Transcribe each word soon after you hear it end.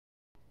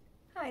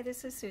Hi,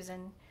 this is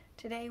Susan.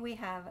 Today we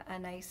have a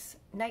nice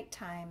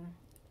nighttime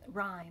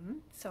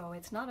rhyme. So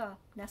it's not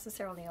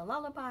necessarily a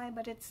lullaby,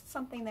 but it's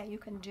something that you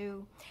can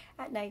do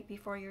at night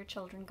before your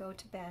children go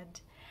to bed.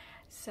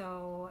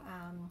 So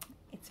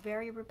it's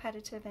very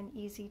repetitive and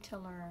easy to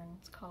learn.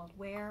 It's called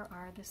Where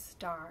Are the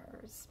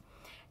Stars?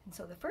 And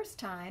so the first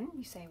time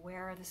you say,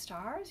 where are the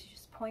stars? You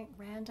just point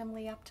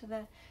randomly up to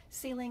the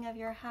ceiling of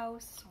your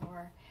house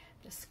or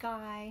the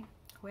sky.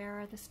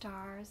 Where are the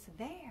stars?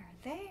 There,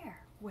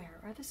 there.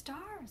 Where are the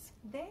stars?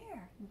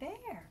 There,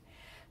 there.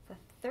 The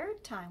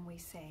third time we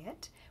say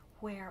it,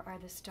 where are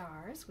the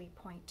stars? We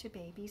point to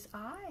baby's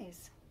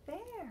eyes.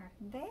 There,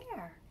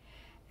 there.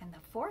 And the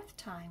fourth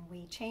time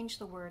we change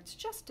the words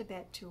just a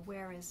bit to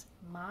where is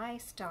my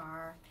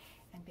star?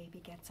 And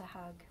baby gets a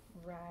hug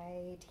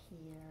right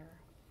here.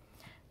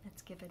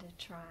 Let's give it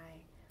a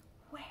try.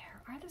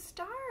 Where are the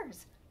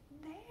stars?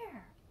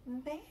 There,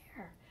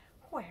 there.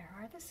 Where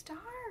are the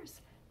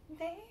stars?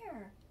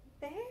 There,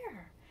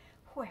 there.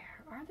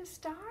 Where are the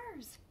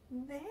stars?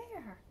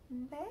 There,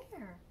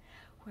 there.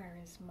 Where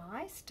is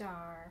my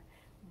star?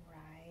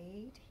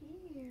 Right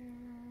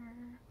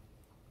here.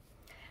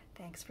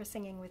 Thanks for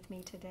singing with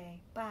me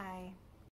today. Bye.